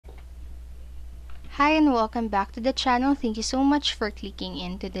Hi and welcome back to the channel. Thank you so much for clicking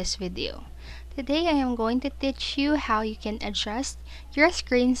into this video. Today I am going to teach you how you can adjust your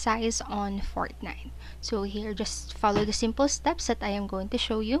screen size on Fortnite. So here, just follow the simple steps that I am going to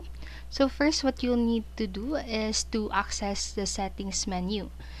show you. So first, what you'll need to do is to access the settings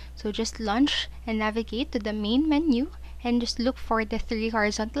menu. So just launch and navigate to the main menu and just look for the three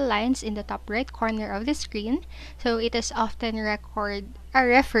horizontal lines in the top right corner of the screen. So it is often referred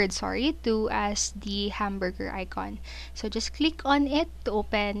to as the hamburger icon. So just click on it to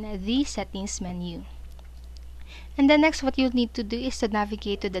open the settings menu. And then next, what you'll need to do is to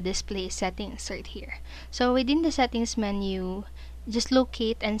navigate to the display settings right here. So within the settings menu, just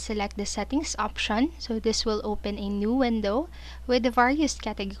locate and select the settings option. So this will open a new window with the various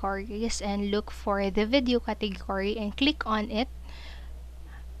categories, and look for the video category and click on it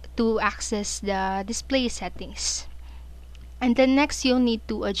to access the display settings. And then next, you'll need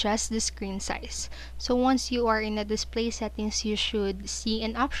to adjust the screen size. So once you are in the display settings, you should see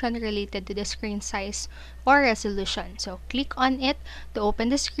an option related to the screen size or resolution. So click on it to open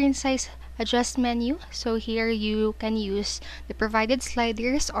the screen size adjust menu. So here you can use the provided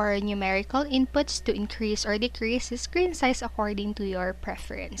sliders or numerical inputs to increase or decrease the screen size according to your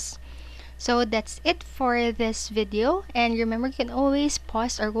preference. So that's it for this video, and remember, you can always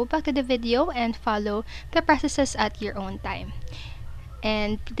pause or go back to the video and follow the processes at your own time.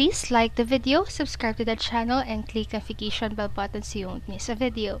 And please like the video, subscribe to the channel, and click notification bell button so you won't miss a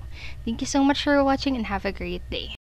video. Thank you so much for watching and have a great day.